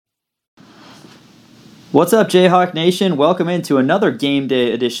What's up, Jayhawk Nation? Welcome into another game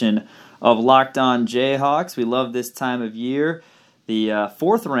day edition of Locked On Jayhawks. We love this time of year. The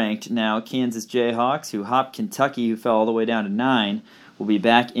fourth-ranked now Kansas Jayhawks, who hopped Kentucky, who fell all the way down to 9, will be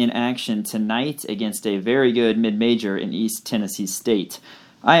back in action tonight against a very good mid-major in East Tennessee State.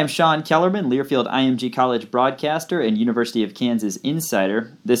 I am Sean Kellerman, Learfield IMG College broadcaster and University of Kansas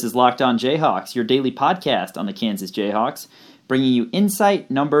insider. This is Locked On Jayhawks, your daily podcast on the Kansas Jayhawks, bringing you insight,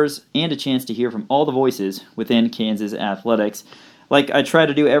 numbers, and a chance to hear from all the voices within Kansas athletics. Like I try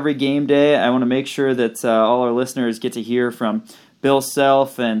to do every game day, I want to make sure that all our listeners get to hear from Bill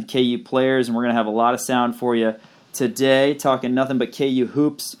Self and KU players, and we're going to have a lot of sound for you today, talking nothing but KU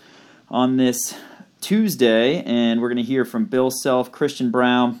hoops on this Tuesday, and we're going to hear from Bill Self, Christian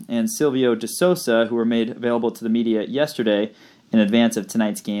Brown, and Silvio De Sousa, who were made available to the media yesterday in advance of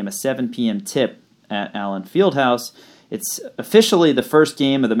tonight's game, a 7 p.m. tip at Allen Fieldhouse. It's officially the first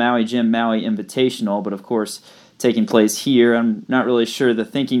game of the Maui Jim Maui Invitational, but of course taking place here. I'm not really sure the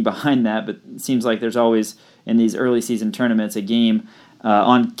thinking behind that, but it seems like there's always, in these early season tournaments, a game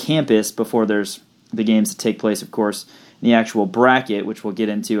on campus before there's the games that take place, of course, in the actual bracket, which we'll get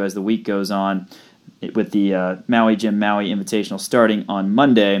into as the week goes on, with the Maui Jim Maui Invitational starting on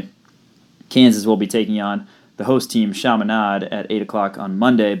Monday. Kansas will be taking on the host team, Chaminade, at 8 o'clock on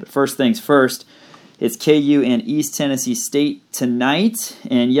Monday. But first things first, it's KU and East Tennessee State tonight,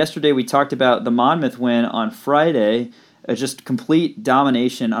 and yesterday we talked about the Monmouth win on Friday, just complete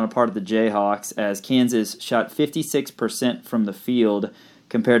domination on a part of the Jayhawks as Kansas shot 56% from the field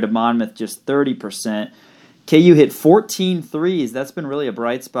compared to Monmouth just 30%. KU hit 14 threes. That's been really a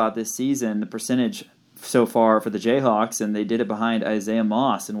bright spot this season, the percentage so far for the Jayhawks, and they did it behind Isaiah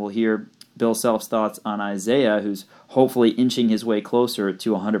Moss, and we'll hear Bill Self's thoughts on Isaiah, who's hopefully inching his way closer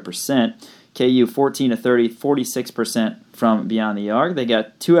to 100%. KU 14 of 30, 46% from beyond the arc. They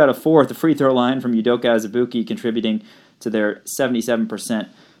got 2 out of 4 at the free throw line from Udoka Azubuike, contributing to their 77%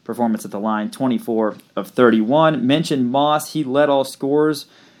 performance at the line, 24 of 31. Mentioned Moss, he led all scorers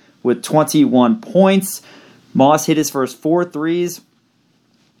with 21 points. Moss hit his first 4 threes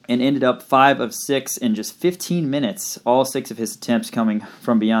and ended up 5 of 6 in just 15 minutes, all 6 of his attempts coming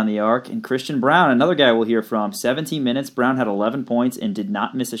from beyond the arc. And Christian Brown, another guy we'll hear from, 17 minutes. Brown had 11 points and did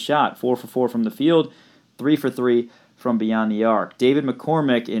not miss a shot, 4 for 4 from the field, 3 for 3 from beyond the arc. David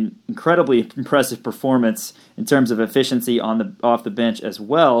McCormick, an incredibly impressive performance in terms of efficiency off the bench as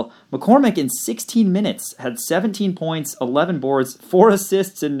well. McCormick in 16 minutes had 17 points, 11 boards, 4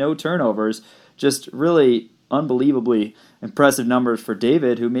 assists, and no turnovers. Just really unbelievably impressive numbers for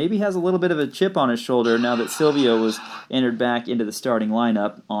David, who maybe has a little bit of a chip on his shoulder now that Silvio was entered back into the starting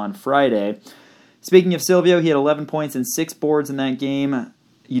lineup on Friday. Speaking of Silvio, he had 11 points and 6 boards in that game.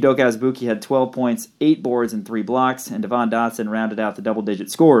 Udoka Azubuike had 12 points, 8 boards, and 3 blocks, and Devon Dotson rounded out the double-digit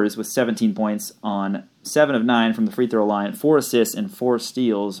scores with 17 points on 7 of 9 from the free throw line, 4 assists, and 4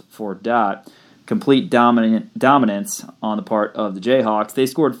 steals for Dot. Complete dominance on the part of the Jayhawks. They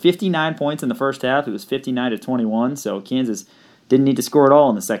scored 59 points in the first half. It was 59 to 21, so Kansas didn't need to score at all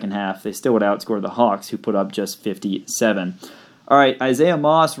in the second half. They still would outscore the Hawks, who put up just 57. All right, Isaiah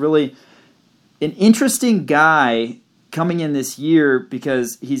Moss, really an interesting guy coming in this year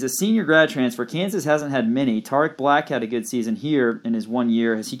because he's a senior grad transfer. Kansas hasn't had many. Tariq Black had a good season here in his 1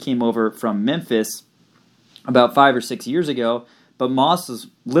 year as he came over from Memphis about 5 or 6 years ago. But Moss was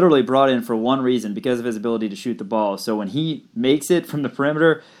literally brought in for one reason, because of his ability to shoot the ball. So when he makes it from the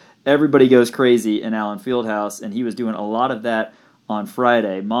perimeter, everybody goes crazy in Allen Fieldhouse, and he was doing a lot of that on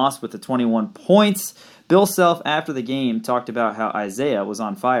Friday. Moss with the 21 points. Bill Self, after the game, talked about how Isaiah was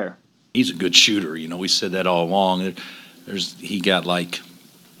on fire. He's a good shooter. You know, we said that all along. He got like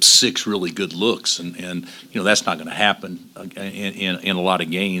 6 really good looks, and you know that's not going to happen in a lot of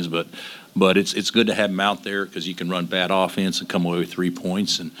games, but it's good to have him out there because you can run bad offense and come away with 3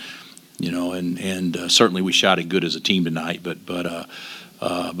 points, and you know, and certainly we shot it good as a team tonight, but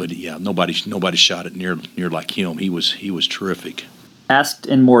yeah, nobody shot it near like him. He was terrific. Asked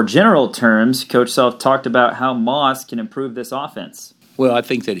in more general terms, Coach Self talked about how Moss can improve this offense. Well, I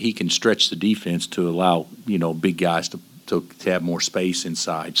think that he can stretch the defense to allow, you know, big guys to have more space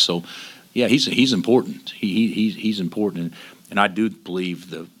inside. So, yeah, he's important. He's important, and I do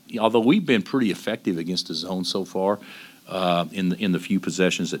believe although we've been pretty effective against the zone so far in the few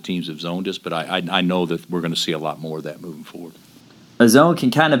possessions that teams have zoned us, but I know that we're going to see a lot more of that moving forward. A zone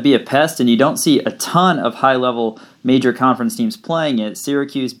can kind of be a pest, and you don't see a ton of high-level major conference teams playing it.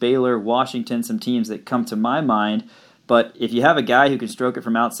 Syracuse, Baylor, Washington, some teams that come to my mind. But if you have a guy who can stroke it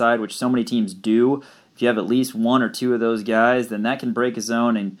from outside, which so many teams do, if you have at least one or two of those guys, then that can break a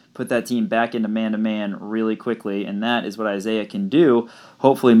zone and put that team back into man-to-man really quickly, and that is what Isaiah can do.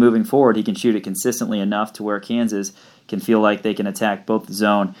 Hopefully moving forward, he can shoot it consistently enough to where Kansas can feel like they can attack both the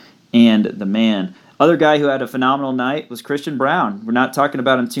zone and the man. Other guy who had a phenomenal night was Christian Braun. We're not talking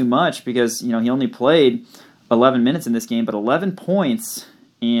about him too much because he only played 11 minutes in this game, but 11 points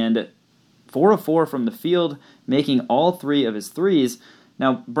and 4 of 4 from the field, making all 3 of his threes.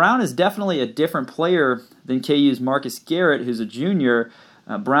 Now, Braun is definitely a different player than KU's Marcus Garrett, who's a junior.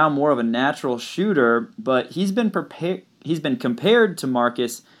 Braun more of a natural shooter, but he's been compared to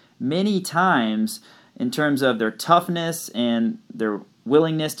Marcus many times in terms of their toughness and their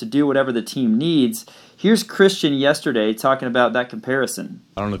willingness to do whatever the team needs. Here's Christian yesterday talking about that comparison.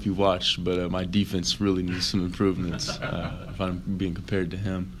 I don't know if you watched, but my defense really needs some improvements if I'm being compared to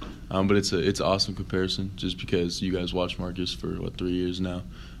him. But it's an awesome comparison just because you guys watch Marcus for, 3 years now.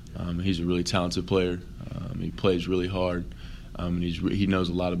 He's a really talented player. He plays really hard, and he knows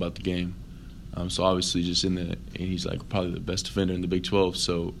a lot about the game. So obviously he's like probably the best defender in the Big 12.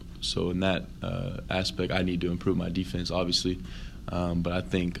 So in that aspect, I need to improve my defense, obviously. But I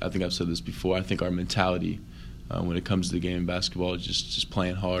think I've said this before. I think our mentality when it comes to the game of basketball is just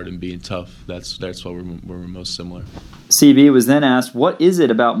playing hard and being tough. That's why we're most similar. CB was then asked, what is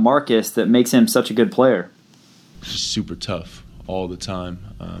it about Marcus that makes him such a good player? He's super tough all the time.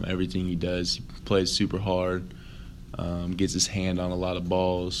 Everything he does, he plays super hard, gets his hand on a lot of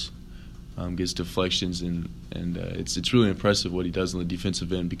balls, gets deflections, and it's really impressive what he does on the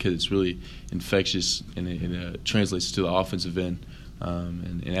defensive end because it's really infectious and it translates to the offensive end.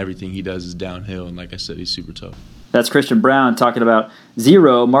 And everything he does is downhill, and like I said, he's super tough. That's Christian Braun talking about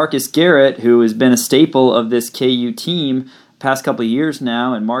zero. Marcus Garrett, who has been a staple of this KU team past couple of years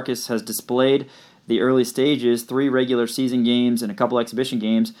now, and Marcus has displayed the early stages, 3 regular season games and a couple exhibition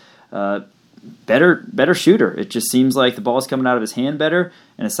games. Better shooter. It just seems like the ball's coming out of his hand better.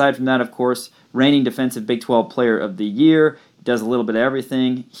 And aside from that, of course, reigning defensive Big 12 Player of the Year. Does a little bit of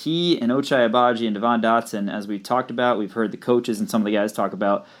everything. He and Ochai Agbaji and Devon Dotson, as we've talked about, we've heard the coaches and some of the guys talk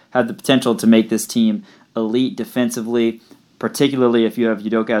about, have the potential to make this team elite defensively, particularly if you have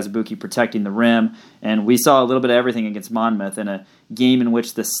Udoka Azubuike protecting the rim. And we saw a little bit of everything against Monmouth in a game in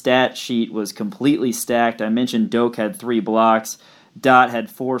which the stat sheet was completely stacked. I mentioned Doak had 3 blocks, Dot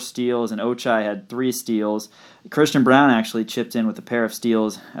had 4 steals, and Ochai had 3 steals. Christian Braun actually chipped in with a pair of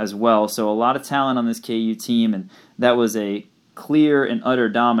steals as well. So a lot of talent on this KU team, and that was a clear and utter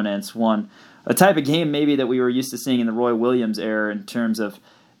dominance. A type of game maybe that we were used to seeing in the Roy Williams era in terms of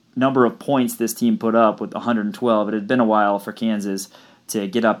number of points this team put up with 112. It had been a while for Kansas to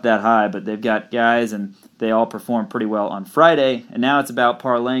get up that high, but they've got guys and they all performed pretty well on Friday, and now it's about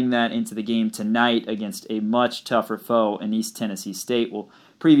parlaying that into the game tonight against a much tougher foe in East Tennessee State. We'll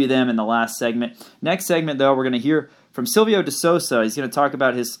preview them in the last segment. Next segment, though, we're going to hear from Silvio De Sousa. He's going to talk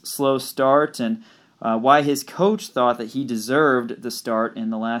about his slow start and why his coach thought that he deserved the start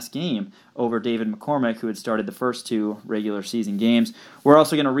in the last game over David McCormick, who had started the first 2 regular season games. We're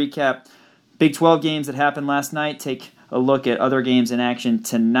also going to recap Big 12 games that happened last night, take a look at other games in action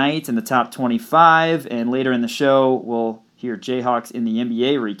tonight in the top 25, and later in the show, we'll hear Jayhawks in the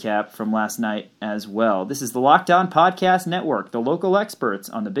NBA recap from last night as well. This is the Locked On Podcast Network, the local experts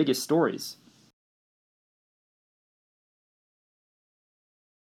on the biggest stories.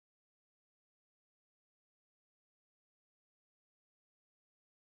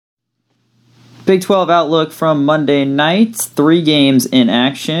 Big 12 outlook from Monday night. 3 games in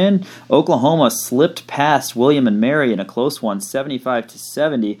action. Oklahoma slipped past William and Mary in a close one,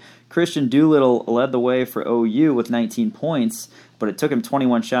 75-70. Christian Doolittle led the way for OU with 19 points, but it took him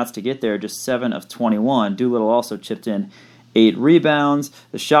 21 shots to get there, just 7 of 21. Doolittle also chipped in 8 rebounds.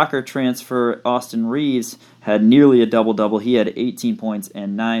 The Shocker transfer, Austin Reeves, had nearly a double-double. He had 18 points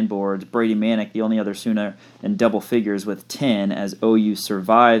and 9 boards. Brady Manick, the only other Sooner, in double figures with 10 as OU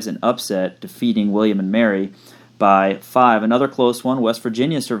survives an upset, defeating William and Mary by 5. Another close one, West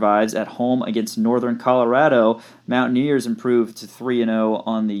Virginia survives at home against Northern Colorado. Mountaineers improved to 3-0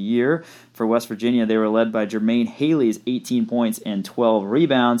 on the year. For West Virginia, they were led by Jermaine Haley's 18 points and 12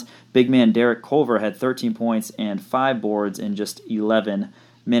 rebounds. Big man Derek Culver had 13 points and 5 boards in just 11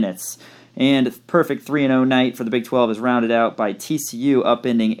 minutes. And perfect 3-0 night for the Big 12 is rounded out by TCU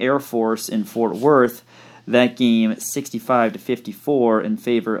upending Air Force in Fort Worth. That game 65-54 in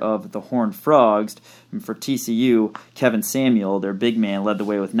favor of the Horned Frogs. And for TCU, Kevin Samuel, their big man, led the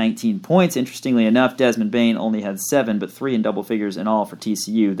way with 19 points. Interestingly enough, Desmond Bain only had 7, but 3 in double figures in all for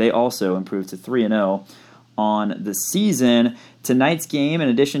TCU. They also improved to 3-0 on the season. Tonight's game, in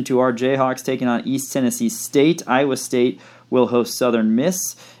addition to our Jayhawks taking on East Tennessee State, Iowa State will host Southern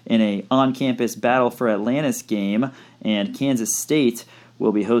Miss in a on-campus Battle for Atlantis game, and Kansas State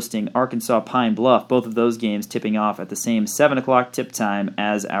will be hosting Arkansas Pine Bluff, both of those games tipping off at the same 7 o'clock tip time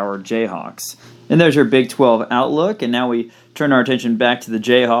as our Jayhawks. And there's your Big 12 outlook, and now we turn our attention back to the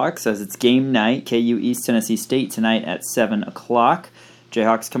Jayhawks as it's game night, KU East Tennessee State tonight at 7 o'clock.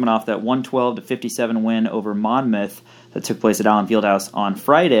 Jayhawks coming off that 112-57 win over Monmouth that took place at Allen Fieldhouse on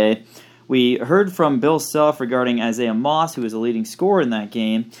Friday. We heard from Bill Self regarding Isaiah Moss, who was the leading scorer in that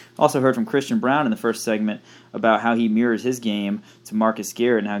game. Also heard from Christian Brown in the first segment about how he mirrors his game to Marcus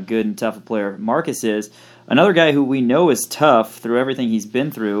Garrett and how good and tough a player Marcus is. Another guy who we know is tough through everything he's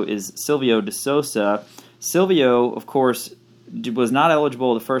been through is Silvio De Sousa. Silvio, of course, was not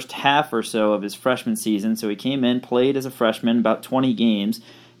eligible the first half or so of his freshman season, so he came in, played as a freshman, about 20 games,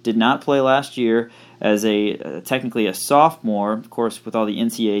 did not play last year as technically a sophomore, of course, with all the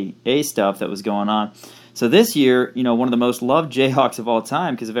NCAA stuff that was going on. So this year, one of the most loved Jayhawks of all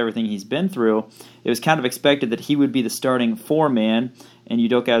time because of everything he's been through, it was kind of expected that he would be the starting 4-man and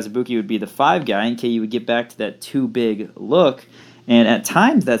Udoka Azubuike would be the 5 guy, and KU would get back to that 2-big look. And at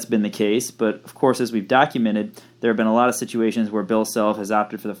times that's been the case, but of course, as we've documented, there have been a lot of situations where Bill Self has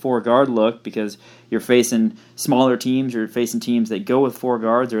opted for the 4-guard look because you're facing smaller teams, you're facing teams that go with 4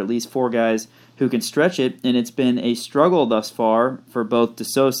 guards or at least 4 guys who can stretch it, and it's been a struggle thus far for both De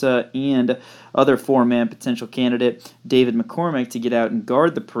Sousa and other 4-man potential candidate David McCormick to get out and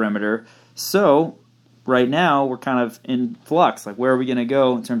guard the perimeter. So right now we're kind of in flux, like where are we going to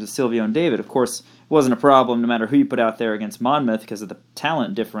go in terms of Silvio and David? Of course, it wasn't a problem no matter who you put out there against Monmouth because of the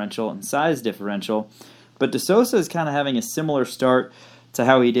talent differential and size differential, but De Sousa is kind of having a similar start to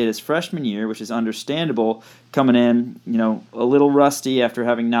how he did his freshman year, which is understandable, coming in, a little rusty after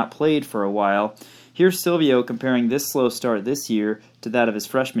having not played for a while. Here's Silvio comparing this slow start this year to that of his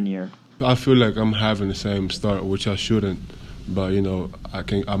freshman year. I feel like I'm having the same start, which I shouldn't, but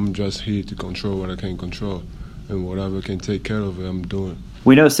I'm just here to control what I can control, and whatever can take care of it, I'm doing.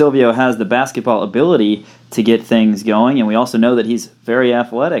 We know Silvio has the basketball ability to get things going, and we also know that he's very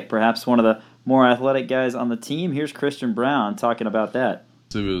athletic, perhaps one of the more athletic guys on the team. Here's Christian Brown talking about that.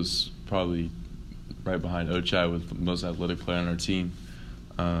 Silvio's probably right behind Ochai with the most athletic player on our team,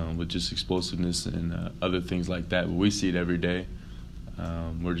 with just explosiveness and other things like that. But we see it every day.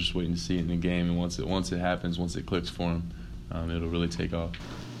 We're just waiting to see it in the game, and once it happens, once it clicks for him, it'll really take off.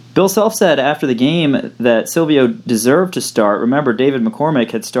 Bill Self said after the game that Silvio deserved to start. Remember, David McCormick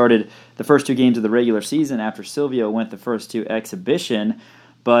had started the first 2 games of the regular season after Silvio went the first 2 exhibition,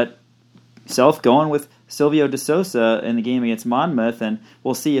 but Self going with Silvio De Sousa in the game against Monmouth, and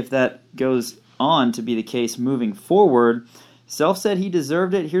we'll see if that goes on to be the case moving forward. Self said he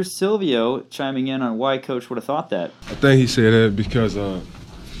deserved it. Here's Silvio chiming in on why Coach would have thought that. I think he said that because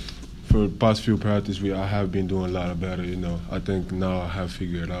for the past few practices, I have been doing a lot better, I think now I have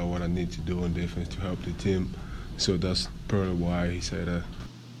figured out what I need to do in defense to help the team. So that's probably why he said that.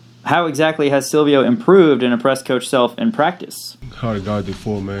 How exactly has Silvio improved and impressed Coach Self in practice? How to guard the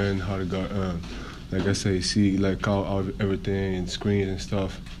 4-man, how to guard, like I say, see like all everything and screens and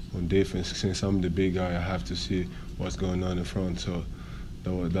stuff on defense. Since I'm the big guy, I have to see what's going on in front. So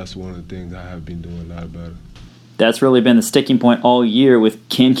that's one of the things I have been doing a lot better. That's really been the sticking point all year with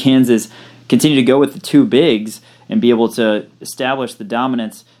Kansas continue to go with the 2 bigs and be able to establish the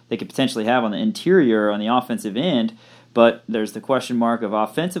dominance they could potentially have on the interior on the offensive end. But there's the question mark of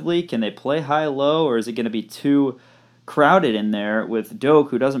offensively, can they play high-low, or is it going to be too crowded in there with Doak,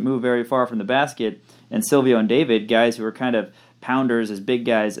 who doesn't move very far from the basket, and Silvio and David, guys who are kind of pounders as big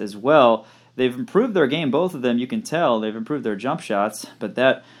guys as well. They've improved their game, both of them, you can tell. They've improved their jump shots, but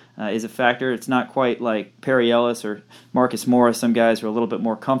that is a factor. It's not quite like Perry Ellis or Marcus Morris, some guys who are a little bit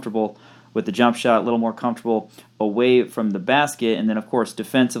more comfortable with the jump shot, a little more comfortable away from the basket. And then, of course,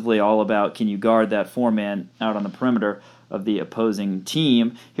 defensively, all about can you guard that 4-man out on the perimeter of the opposing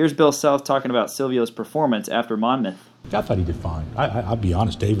team. Here's Bill Self talking about Silvio's performance after Monmouth. I thought he did fine. I'll be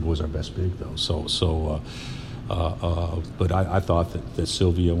honest, David was our best big, though. But I thought that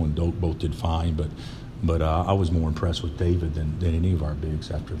Silvio and Doak both did fine. But I was more impressed with David than any of our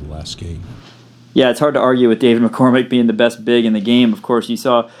bigs after the last game. Yeah, it's hard to argue with David McCormick being the best big in the game. Of course, you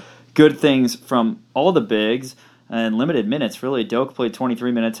saw good things from all the bigs and limited minutes, really. Doak played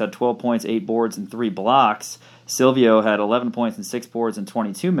 23 minutes, had 12 points, 8 boards, and 3 blocks. Silvio had 11 points and 6 boards in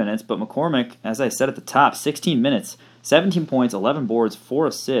 22 minutes. But McCormick, as I said at the top, 16 minutes, 17 points, 11 boards, 4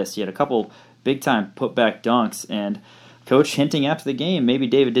 assists. He had a couple big-time put-back dunks, and Coach hinting after the game, maybe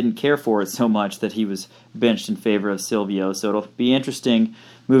David didn't care for it so much that he was benched in favor of Silvio. So it'll be interesting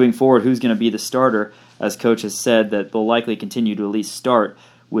moving forward who's going to be the starter, as Coach has said that they'll likely continue to at least start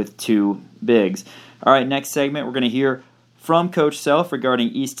with 2 bigs. All right, next segment, we're going to hear from Coach Self regarding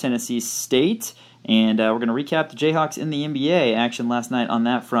East Tennessee State. And we're going to recap the Jayhawks in the NBA action last night on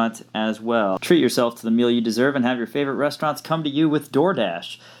that front as well. Treat yourself to the meal you deserve and have your favorite restaurants come to you with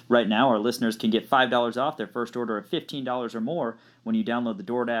DoorDash. Right now, our listeners can get $5 off their first order of $15 or more when you download the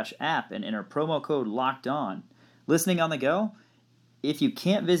DoorDash app and enter promo code LOCKEDON. Listening on the go? If you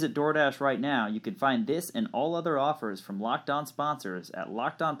can't visit DoorDash right now, you can find this and all other offers from Locked On sponsors at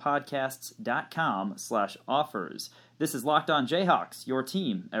LockedOnPodcasts.com/offers. This is Locked On Jayhawks, your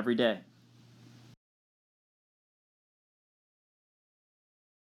team every day.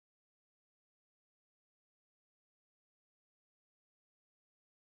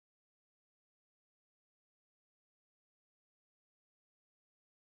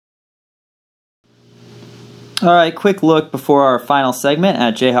 All right, quick look before our final segment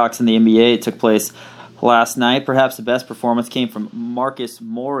at Jayhawks in the NBA. It took place last night. Perhaps the best performance came from Marcus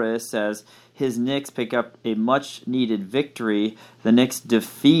Morris as his Knicks pick up a much-needed victory. The Knicks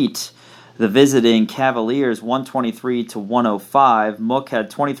defeat the visiting Cavaliers 123-105. Mook had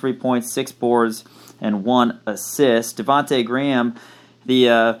 23 points, 6 boards, and 1 assist. Devontae Graham,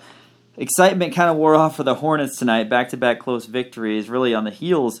 the excitement kind of wore off for the Hornets tonight. Back-to-back close victories, really on the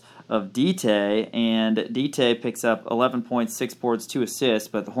heels of Dite, and Dite picks up 11 points, 6 boards, 2 assists,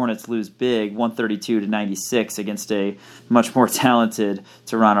 but the Hornets lose big, 132-96 against a much more talented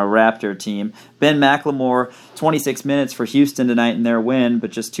Toronto Raptor team. Ben McLemore, 26 minutes for Houston tonight in their win,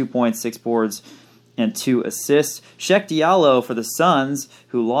 but just 2 points, 6 boards, and 2 assists. Cheick Diallo for the Suns,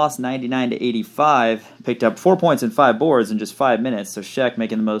 who lost 99-85, picked up 4 points and 5 boards in just 5 minutes, so Cheick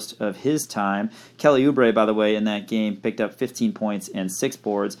making the most of his time. Kelly Oubre, by the way, in that game, picked up 15 points and 6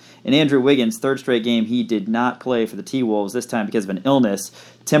 boards. And Andrew Wiggins, third straight game, he did not play for the T-Wolves, this time because of an illness.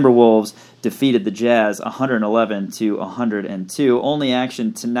 Timberwolves defeated the Jazz 111-102. Only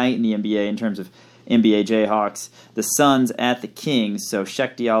action tonight in the NBA in terms of NBA Jayhawks. The Suns at the Kings, so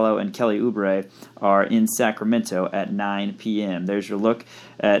Cheick Diallo and Kelly Oubre are in Sacramento at 9 p.m. There's your look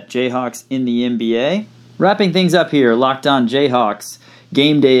at Jayhawks in the NBA. Wrapping things up here, Locked On Jayhawks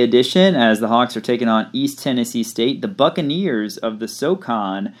Game Day Edition as the Hawks are taking on East Tennessee State. The Buccaneers of the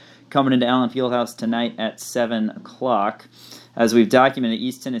SoCon coming into Allen Fieldhouse tonight at 7 o'clock. As we've documented,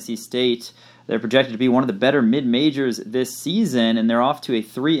 East Tennessee State, they're projected to be one of the better mid-majors this season, and they're off to a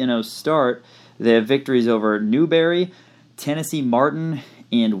 3-0 start. They have victories over Newberry, Tennessee Martin,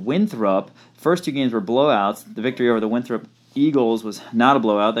 and Winthrop. First 2 games were blowouts. The victory over the Winthrop Eagles was not a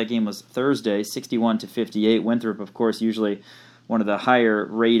blowout. That game was Thursday, 61-58. Winthrop, of course, usually one of the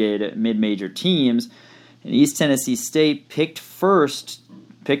higher-rated mid-major teams. And East Tennessee State picked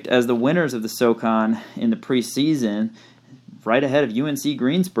as the winners of the SoCon in the preseason, right ahead of UNC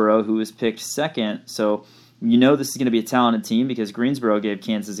Greensboro, who was picked second. So you know this is going to be a talented team because Greensboro gave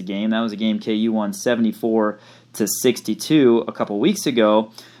Kansas a game. That was a game KU won 74-62 a couple weeks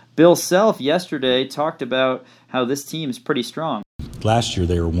ago. Bill Self yesterday talked about how this team is pretty strong. Last year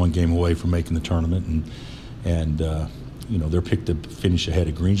they were 1 game away from making the tournament, and they're picked to finish ahead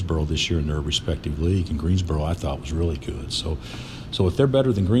of Greensboro this year in their respective league. And Greensboro I thought was really good. So if they're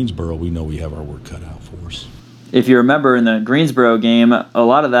better than Greensboro, we know we have our work cut out for us. If you remember in the Greensboro game, a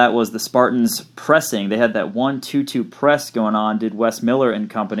lot of that was the Spartans pressing. They had that 1-2-2 press going on, did Wes Miller and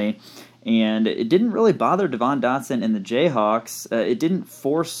company, and it didn't really bother Devon Dotson and the Jayhawks. It didn't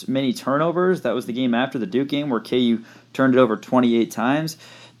force many turnovers. That was the game after the Duke game where KU turned it over 28 times.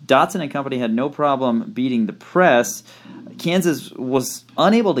 Dotson and company had no problem beating the press. Kansas was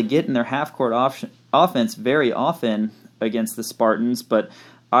unable to get in their half-court offense very often against the Spartans, but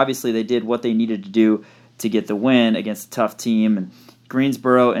obviously they did what they needed to do to get the win against a tough team. And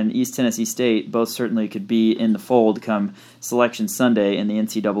Greensboro and East Tennessee State both certainly could be in the fold come Selection Sunday in the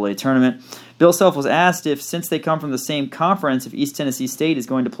NCAA tournament. Bill Self was asked if, since they come from the same conference, if East Tennessee State is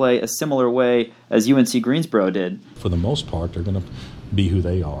going to play a similar way as UNC Greensboro did. For the most part, they're going to be who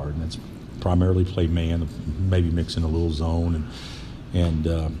they are, and that's primarily play man, maybe mix in a little zone, and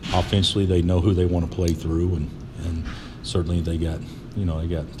offensively they know who they want to play through, and certainly they got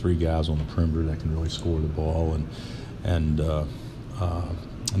 3 guys on the perimeter that can really score the ball, and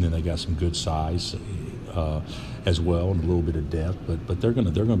then they got some good size as well and a little bit of depth. But they're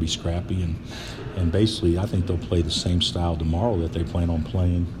gonna be scrappy, and basically I think they'll play the same style tomorrow that they plan on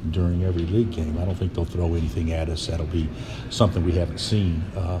playing during every league game. I don't think they'll throw anything at us that'll be something we haven't seen.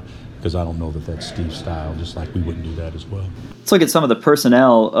 Because I don't know that that's Steve's style, just like we wouldn't do that as well. Let's look at some of the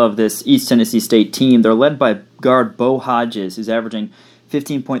personnel of this East Tennessee State team. They're led by guard Bo Hodges, who's averaging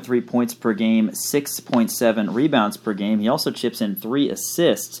 15.3 points per game, 6.7 rebounds per game. He also chips in 3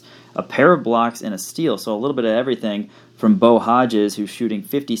 assists, a pair of blocks, and a steal. So a little bit of everything from Bo Hodges, who's shooting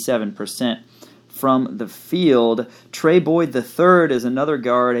 57% from the field. Trey Boyd III is another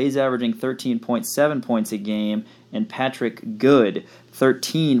guard. He's averaging 13.7 points a game. And Patrick Good,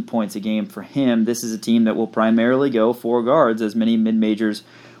 13 points a game for him. This is a team that will primarily go 4 guards, as many mid-majors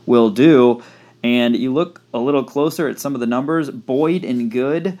will do. And you look a little closer at some of the numbers, Boyd and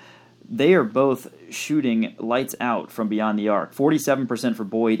Good, they are both shooting lights out from beyond the arc. 47% for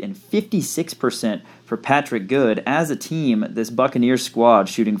Boyd and 56% for Patrick Good. As a team, this Buccaneers squad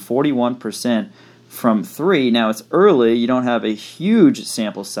shooting 41% from 3. Now, it's early. You don't have a huge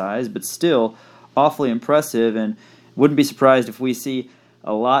sample size, but still awfully impressive, and wouldn't be surprised if we see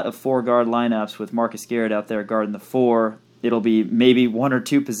a lot of 4-guard lineups with Marcus Garrett out there guarding the 4. It'll be maybe 1 or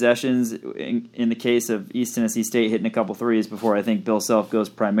 2 possessions in the case of East Tennessee State hitting a couple threes before I think Bill Self goes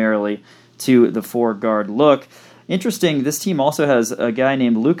primarily to the 4-guard look. Interesting, this team also has a guy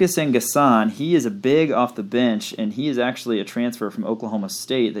named Lucas N'Guessan. He is a big off the bench, and he is actually a transfer from Oklahoma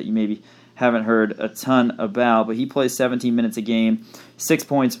State that you maybe haven't heard a ton about, but he plays 17 minutes a game, 6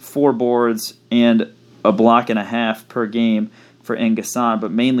 points, 4 boards, and a block and a half per game for N'Guessan,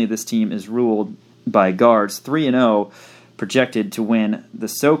 but mainly this team is ruled by guards. 3-0 projected to win the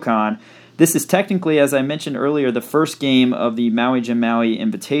SoCon. This is technically, as I mentioned earlier, the first game of the Maui Jim Maui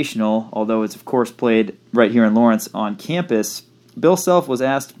Invitational, although it's of course played right here in Lawrence on campus. Bill Self was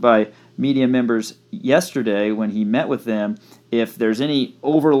asked by media members yesterday when he met with them if there's any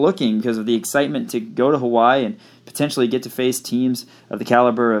overlooking because of the excitement to go to Hawaii and potentially get to face teams of the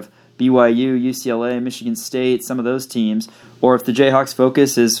caliber of BYU, UCLA, Michigan State, some of those teams, or if the Jayhawks'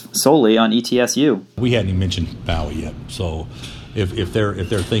 focus is solely on ETSU. We hadn't even mentioned Maui yet, so if they're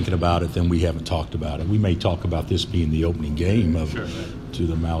thinking about it, then we haven't talked about it. We may talk about this being the opening game to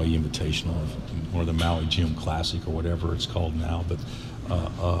the Maui Invitational or the Maui Gym Classic or whatever it's called now,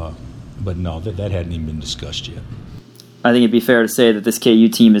 but no, that hadn't even been discussed yet. I think it'd be fair to say that this KU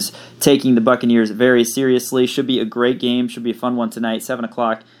team is taking the Buccaneers very seriously. Should be a great game. Should be a fun one tonight, 7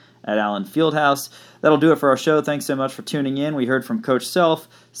 o'clock at Allen Fieldhouse. That'll do it for our show. Thanks so much for tuning in. We heard from Coach Self,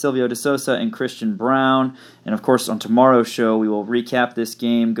 Silvio De Sousa, and Christian Brown. And, of course, on tomorrow's show, we will recap this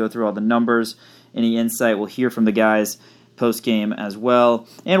game, go through all the numbers, any insight. We'll hear from the guys post-game as well.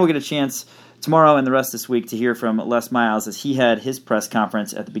 And we'll get a chance tomorrow and the rest of this week to hear from Les Miles as he had his press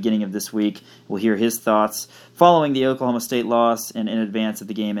conference at the beginning of this week. We'll hear his thoughts following the Oklahoma State loss and in advance of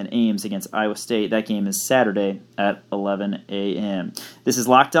the game in Ames against Iowa State. That game is Saturday at 11 a.m. This is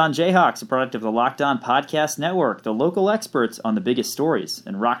Locked On Jayhawks, a product of the Locked On Podcast Network, the local experts on the biggest stories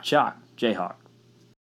in Rock Chalk Jayhawks.